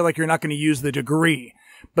because you feel like you're not going to use the degree,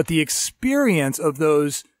 but the experience of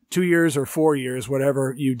those 2 years or 4 years,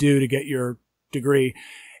 whatever you do to get your degree,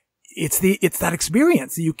 it's that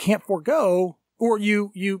experience that you can't forego. Or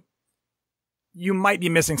you might be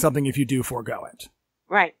missing something if you do forego it.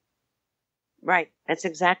 Right. Right. That's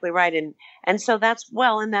exactly right. And so that's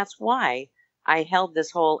why I held this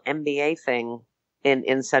whole MBA thing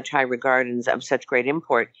in such high regard and of such great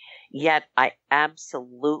import. Yet I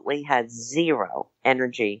absolutely had zero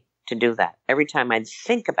energy to do that. Every time I'd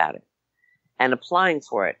think about it and applying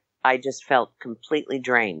for it, I just felt completely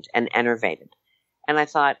drained and enervated. And I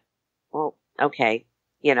thought, well, okay.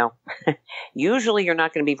 Usually you're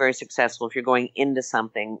not going to be very successful if you're going into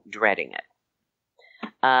something dreading it.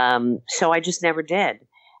 So I just never did.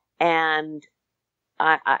 And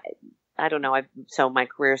I don't know. So my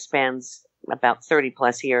career spans about 30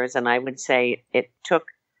 plus years. And I would say it took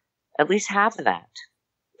at least half of that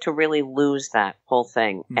to really lose that whole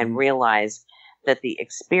thing and realize that the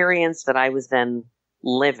experience that I was then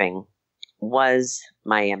living was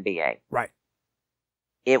my MBA. Right.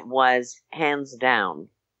 It was hands down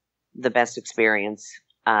the best experience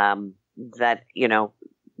that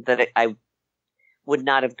I would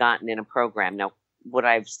not have gotten in a program. Now, would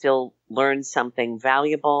I have still learned something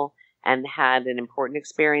valuable and had an important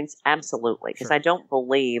experience? Absolutely. Because I don't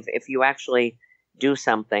believe if you actually do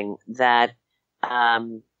something that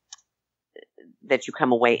that you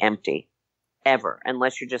come away empty ever,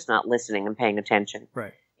 unless you're just not listening and paying attention.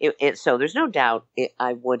 Right. So there's no doubt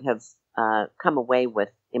I would have come away with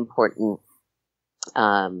important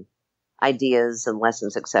ideas and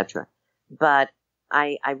lessons, etc. But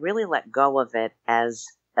I really let go of it as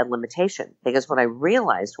a limitation because what I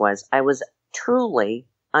realized was I was truly,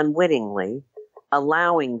 unwittingly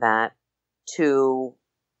allowing that to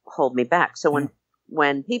hold me back. So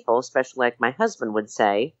when people, especially like my husband would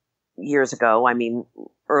say years ago,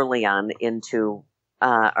 early on into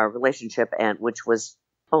our relationship, and which was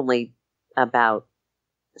only about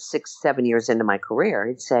 6-7 years into my career,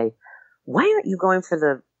 he'd say, "Why aren't you going for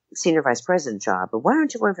the senior vice president job? Or why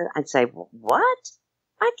aren't you going for?" I'd say, well, "What?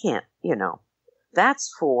 I can't.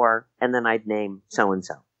 That's for," and then I'd name so and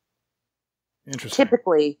so. Interesting.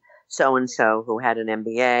 Typically, so and so who had an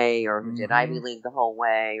MBA or who did Ivy League the whole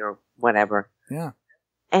way or whatever. Yeah.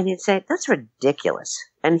 And he'd say, "That's ridiculous."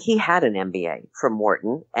 And he had an MBA from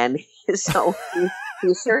Wharton, and so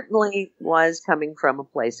he certainly was coming from a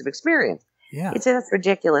place of experience. Yeah. He'd say, that's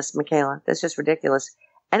ridiculous, Michela. That's just ridiculous.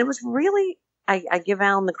 And it was really, I give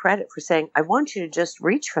Alan the credit for saying, I want you to just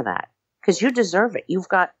reach for that because you deserve it. You've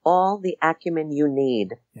got all the acumen you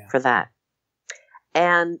need for that.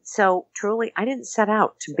 And so truly, I didn't set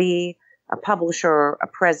out to be a publisher, a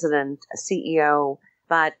president, a CEO,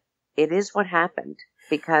 but it is what happened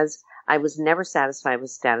because I was never satisfied with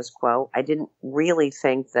status quo. I didn't really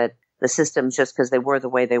think that the systems, just because they were the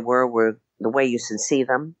way they were the way you should see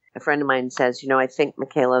them. A friend of mine says, I think,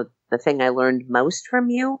 Michela, the thing I learned most from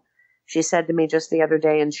you, she said to me just the other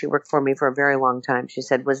day, and she worked for me for a very long time, she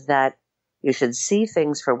said, was that you should see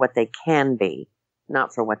things for what they can be,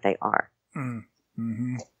 not for what they are.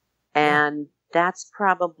 Mm-hmm. And that's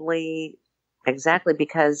probably exactly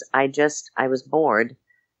because I was bored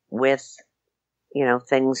with,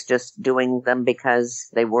 things just doing them because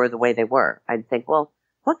they were the way they were. I'd think, well,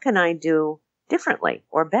 what can I do differently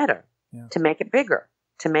or better to make it bigger,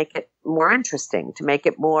 to make it more interesting, to make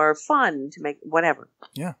it more fun, to make whatever.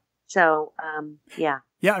 Yeah. So, yeah.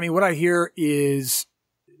 Yeah. I mean, what I hear is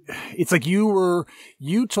it's like you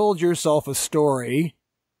told yourself a story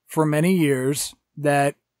for many years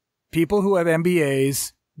that people who have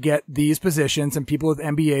MBAs get these positions and people with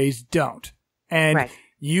MBAs don't. And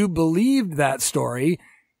you believed that story,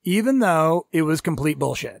 even though it was complete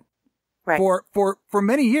bullshit. Right. For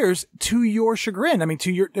many years, to your chagrin. I mean,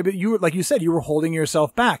 you were, like you said, you were holding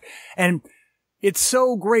yourself back. And it's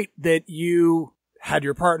so great that you had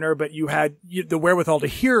your partner, but you had the wherewithal to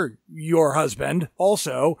hear your husband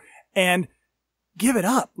also and give it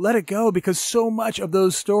up, let it go, because so much of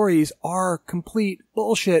those stories are complete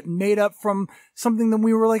bullshit made up from something that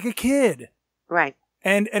we were like a kid. Right.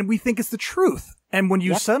 And we think it's the truth. And when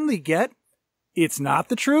you suddenly get it's not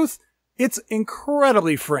the truth, it's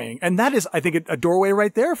incredibly freeing. And that is, I think, a doorway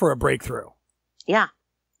right there for a breakthrough. Yeah,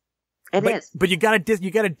 it is. But you gotta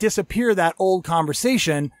disappear that old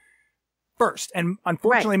conversation first. And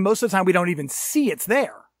unfortunately, most of the time we don't even see it's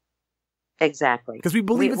there. Exactly. Because we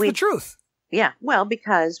believe it's the truth. Yeah. Well,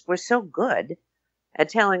 because we're so good at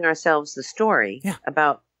telling ourselves the story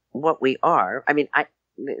about what we are. I mean,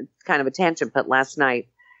 it's kind of a tangent, but last night,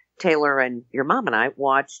 Taylor and your mom and I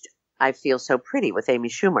watched I Feel So Pretty with Amy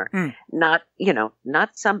Schumer. Not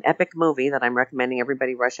some epic movie that I'm recommending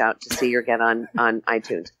everybody rush out to see or get on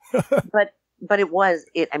iTunes. But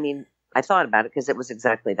I mean, I thought about it because it was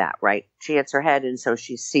exactly that, right? She hits her head and so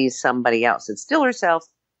she sees somebody else. It's still herself.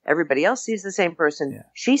 Everybody else sees the same person. Yeah.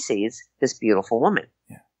 She sees this beautiful woman.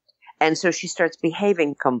 Yeah. And so she starts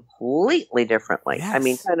behaving completely differently. Yes. I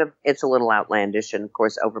mean, kind of, it's a little outlandish and, of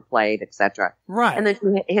course, overplayed, etc. Right. And then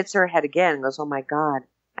she hits her head again and goes, oh, my God,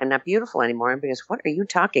 I'm not beautiful anymore. And because, what are you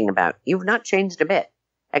talking about? You've not changed a bit,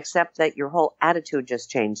 except that your whole attitude just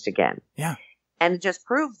changed again. Yeah. And it just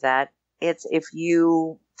proved that it's if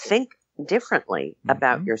you think differently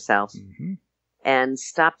about yourself and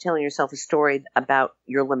stop telling yourself a story about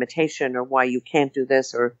your limitation or why you can't do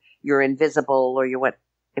this or you're invisible or you're what.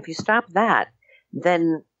 If you stop that,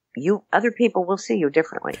 then other people will see you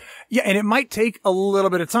differently. Yeah. And it might take a little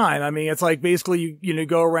bit of time. I mean, it's like basically you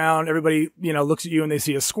go around, everybody, looks at you and they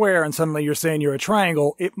see a square and suddenly you're saying you're a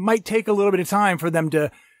triangle. It might take a little bit of time for them to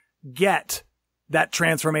get that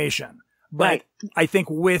transformation. But I think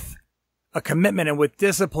with a commitment and with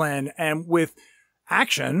discipline and with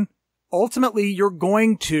action, ultimately you're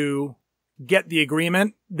going to get the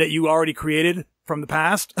agreement that you already created from the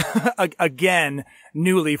past again,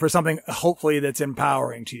 newly for something hopefully that's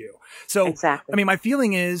empowering to you. So, exactly. I mean, my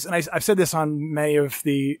feeling is, and I've said this on many of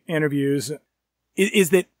the interviews, is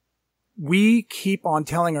that we keep on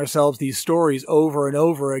telling ourselves these stories over and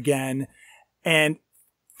over again and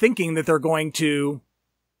thinking that they're going to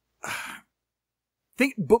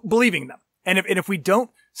believing them. And if we don't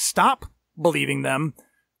stop believing them,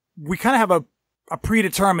 we kind of have a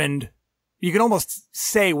predetermined, you can almost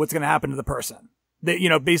say what's going to happen to the person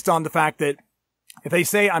that, based on the fact that if they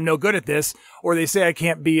say I'm no good at this, or they say I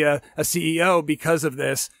can't be a CEO because of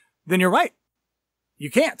this, then you're right.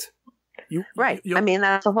 You can't. I mean,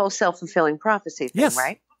 that's a whole self-fulfilling prophecy thing,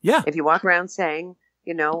 right? Yeah. If you walk around saying,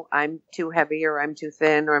 I'm too heavy or I'm too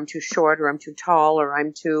thin or I'm too short or I'm too tall or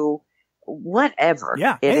I'm too whatever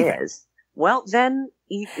is, well, then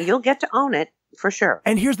you'll get to own it for sure.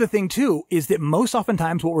 And here's the thing too, is that most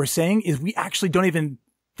oftentimes what we're saying is we actually don't even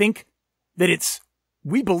think that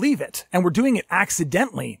we believe it and we're doing it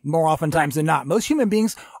accidentally more oftentimes than not. Most human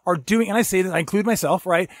beings are doing, and I say that I include myself,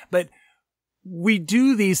 right? But we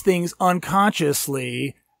do these things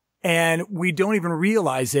unconsciously and we don't even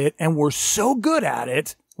realize it. And we're so good at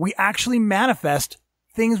it, we actually manifest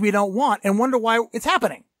things we don't want and wonder why it's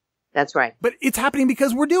happening. That's right. But it's happening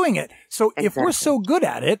because we're doing it. So if we're so good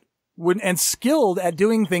at it and skilled at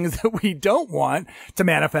doing things that we don't want to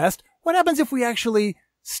manifest, what happens if we actually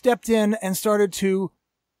stepped in and started to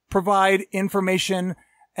provide information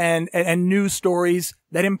and news stories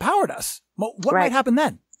that empowered us? What might happen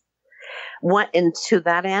then? And to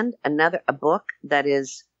that end, a book that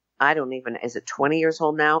is, is it 20 years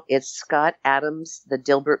old now? It's Scott Adams' The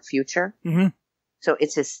Dilbert Future. Mm-hmm. So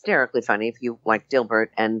it's hysterically funny if you like Dilbert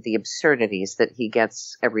and the absurdities that he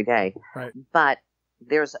gets every day. Right. But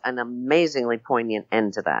there's an amazingly poignant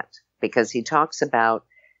end to that, because he talks about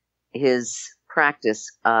his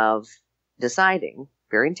practice of deciding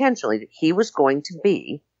very intentionally that he was going to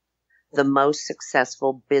be the most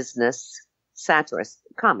successful business satirist,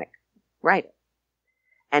 comic writer.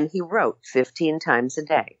 And he wrote 15 times a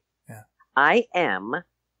day. Yeah. I am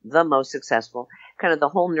the most successful, kind of the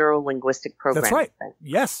whole neuro-linguistic program. That's right. Thing.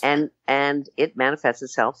 Yes. And it manifests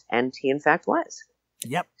itself, and he in fact was.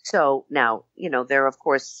 Yep. So now, there are of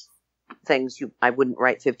course things I wouldn't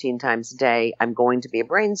write 15 times a day. I'm going to be a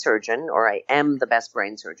brain surgeon, or I am the best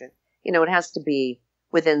brain surgeon. It has to be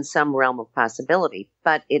within some realm of possibility,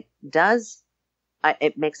 but it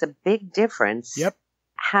makes a big difference. Yep.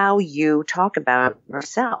 How you talk about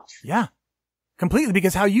yourself. Yeah. Completely,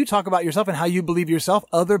 because how you talk about yourself and how you believe yourself,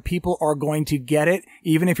 other people are going to get it,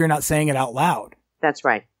 even if you're not saying it out loud. That's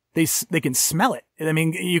right. They can smell it. I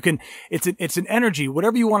mean, it's an energy,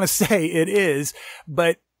 whatever you want to say it is,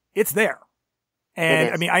 but it's there.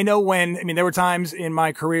 And I mean, I know there were times in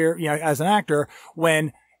my career, as an actor,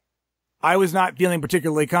 when I was not feeling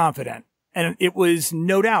particularly confident, and it was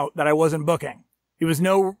no doubt that I wasn't booking. It was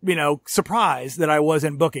no, surprise that I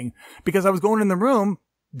wasn't booking, because I was going in the room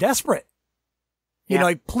desperate.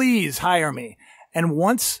 Like, please hire me. And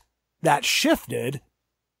once that shifted,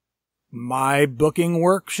 my booking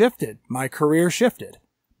work shifted, my career shifted,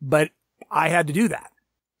 but I had to do that.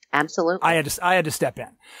 Absolutely. I had to step in.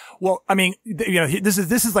 Well, I mean, this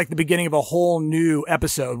is like the beginning of a whole new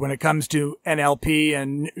episode when it comes to NLP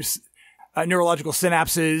and neurological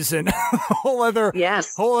synapses and whole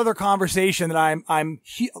other conversation that I'm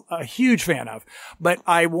a huge fan of. But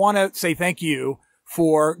I want to say thank you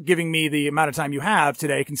for giving me the amount of time you have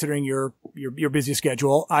today, considering your busy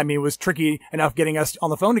schedule. I mean, it was tricky enough getting us on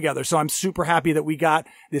the phone together. So I'm super happy that we got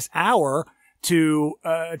this hour to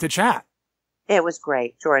chat. It was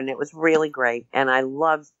great, Jordan. It was really great. And I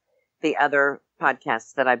love the other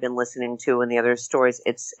podcasts that I've been listening to and the other stories.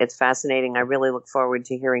 It's fascinating. I really look forward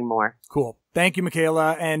to hearing more. Cool. Thank you,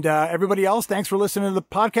 Michela. And everybody else, thanks for listening to the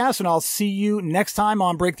podcast. And I'll see you next time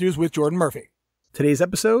on Breakthroughs with Jordan Murphy. Today's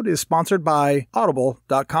episode is sponsored by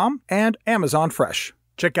Audible.com and Amazon Fresh.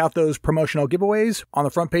 Check out those promotional giveaways on the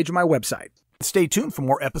front page of my website. Stay tuned for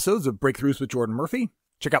more episodes of Breakthroughs with Jordan Murphy.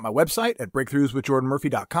 Check out my website at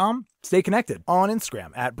breakthroughswithjordanmurphy.com. Stay connected on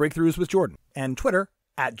Instagram at Breakthroughs with Jordan and Twitter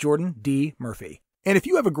at Jordan D. Murphy. And if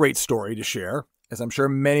you have a great story to share, as I'm sure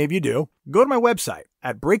many of you do, go to my website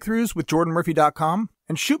at breakthroughswithjordanmurphy.com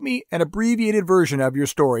and shoot me an abbreviated version of your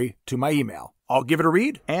story to my email. I'll give it a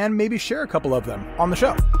read and maybe share a couple of them on the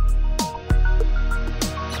show.